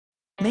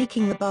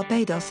making the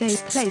Barbados a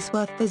place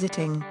worth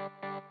visiting.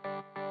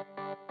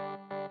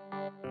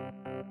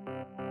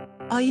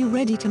 Are you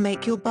ready to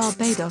make your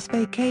Barbados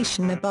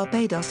vacation a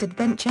Barbados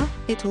adventure?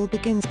 It all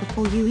begins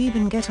before you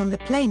even get on the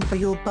plane for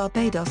your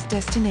Barbados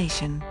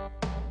destination.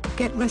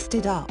 Get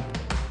rested up.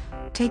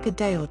 Take a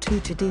day or two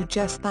to do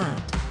just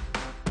that.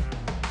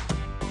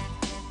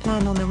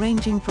 Plan on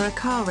arranging for a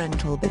car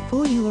rental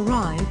before you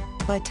arrive,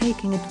 by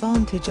taking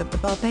advantage of the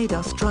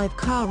Barbados Drive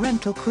car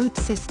rental cruise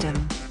system.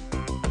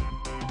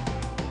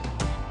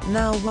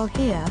 Now while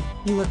here,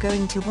 you are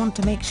going to want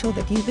to make sure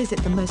that you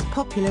visit the most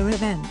popular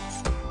events.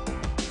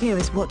 Here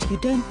is what you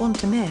don't want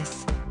to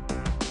miss.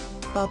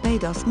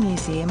 Barbados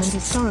Museum and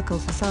Historical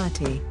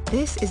Society.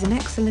 This is an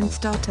excellent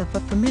starter for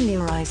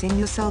familiarizing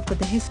yourself with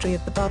the history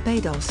of the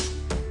Barbados.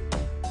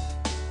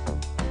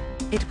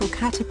 It will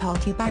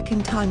catapult you back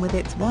in time with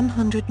its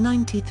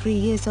 193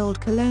 years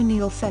old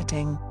colonial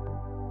setting.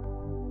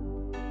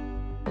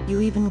 You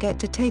even get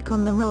to take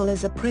on the role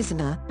as a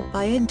prisoner,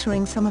 by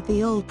entering some of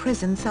the old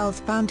prison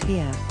cells found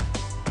here.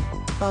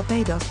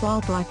 Barbados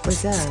Wildlife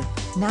Reserve.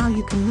 Now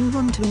you can move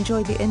on to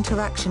enjoy the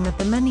interaction of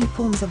the many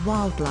forms of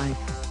wildlife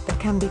that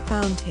can be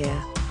found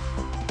here.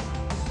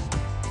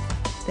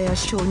 They are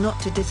sure not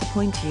to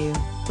disappoint you,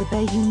 with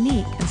their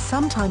unique and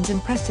sometimes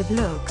impressive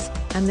looks,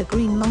 and the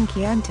green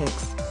monkey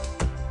antics.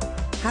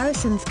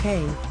 Harrison's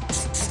Cave.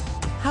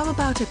 How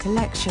about a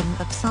collection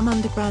of some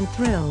underground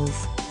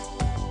thrills?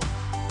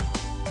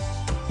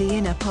 The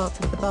inner parts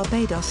of the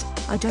Barbados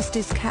are just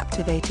as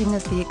captivating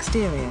as the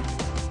exterior.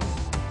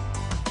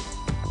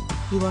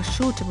 You are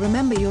sure to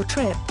remember your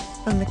trip,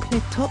 from the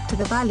cliff top to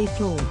the valley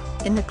floor,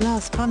 in the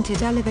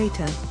glass-fronted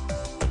elevator.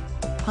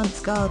 Hunt's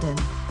Garden.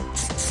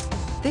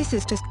 This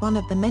is just one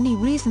of the many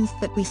reasons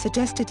that we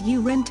suggested you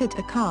rented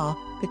a car,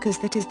 because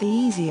that is the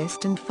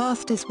easiest and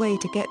fastest way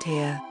to get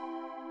here.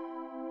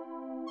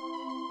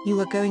 You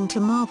are going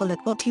to marvel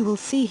at what you will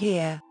see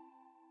here.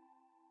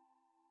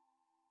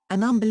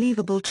 An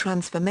unbelievable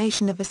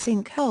transformation of a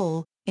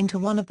sinkhole, into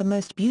one of the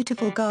most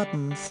beautiful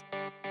gardens.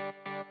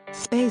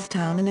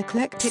 Spacetown, an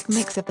eclectic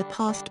mix of the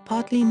past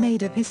partly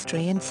made of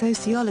history and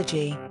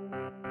sociology.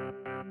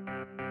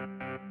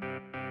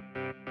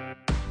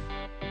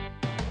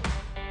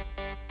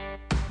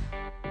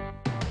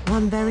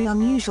 One very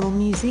unusual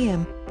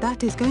museum,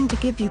 that is going to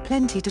give you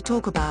plenty to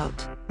talk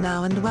about,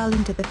 now and well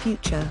into the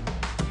future.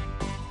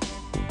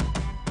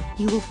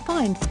 You will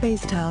find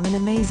Spacetown an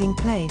amazing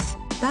place,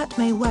 that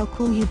may well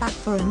call you back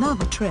for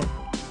another trip.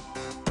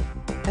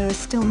 There are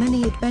still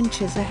many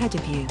adventures ahead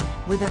of you,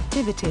 with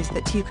activities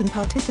that you can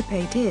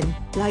participate in,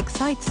 like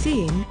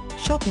sightseeing,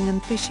 shopping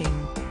and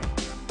fishing.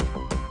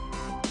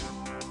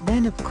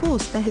 Then of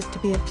course there has to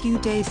be a few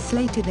days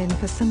slated in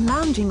for some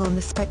lounging on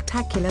the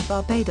spectacular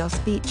Barbados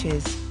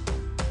beaches.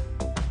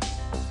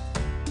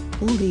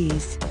 All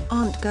these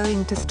aren't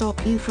going to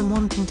stop you from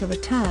wanting to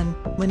return,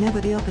 whenever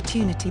the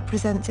opportunity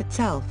presents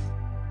itself.